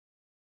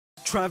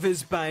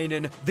Travis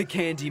Bain, the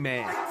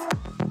Candyman.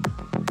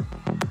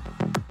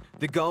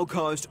 The Gold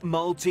Coast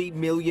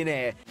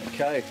multi-millionaire.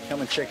 Okay,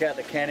 come and check out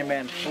the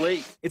Candyman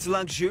fleet. Its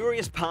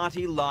luxurious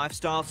party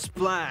lifestyle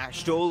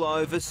splashed all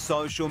over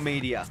social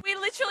media. We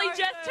literally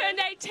just turned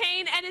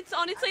 18 and it's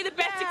honestly the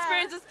best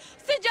experiences.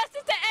 Suggest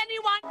it to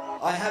anyone.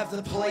 I have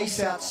the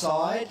police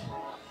outside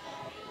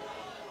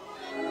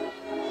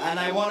and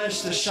they want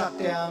us to shut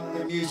down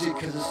the music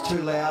because it's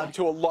too loud.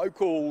 To a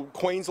local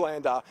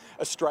Queenslander,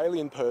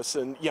 Australian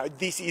person, you know,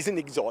 this isn't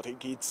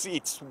exotic.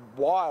 It's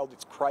wild,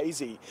 it's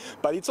crazy,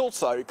 but it's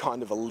also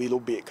kind of a little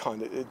bit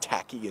kind of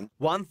tacky. And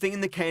one thing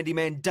the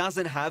Candyman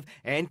doesn't have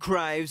and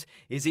craves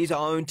is his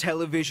own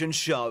television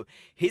show.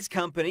 His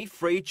company,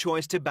 Free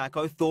Choice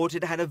Tobacco, thought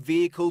it had a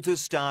vehicle to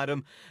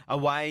stardom, a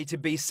way to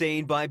be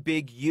seen by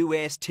big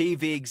US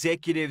TV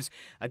executives,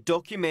 a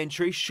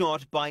documentary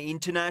shot by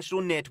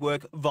international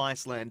network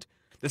Viceland.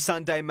 The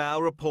Sunday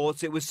Mail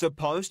reports it was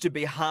supposed to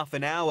be half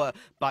an hour,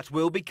 but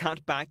will be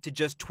cut back to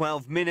just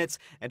 12 minutes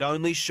and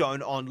only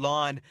shown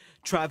online.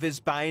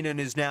 Travis Bain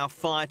is now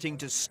fighting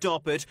to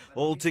stop it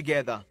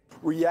altogether.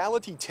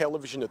 Reality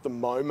television at the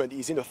moment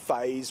is in a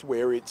phase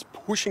where it's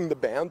pushing the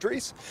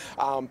boundaries,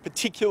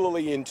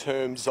 particularly in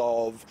terms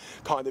of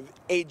kind of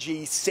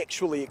edgy,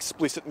 sexually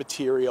explicit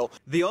material.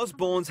 The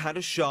Osbournes had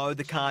a show,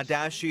 the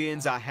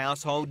Kardashians are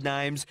household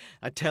names.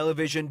 A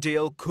television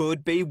deal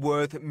could be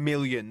worth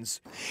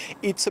millions.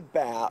 It's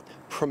about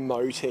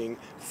promoting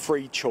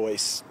Free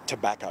Choice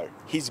Tobacco,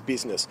 his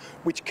business,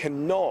 which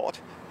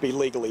cannot be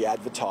legally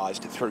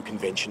advertised through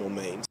conventional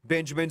means.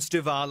 Benjamin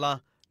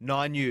Stivala,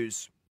 9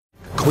 News.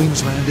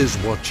 Queensland is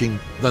watching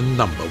the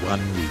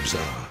 #1 news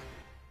hour.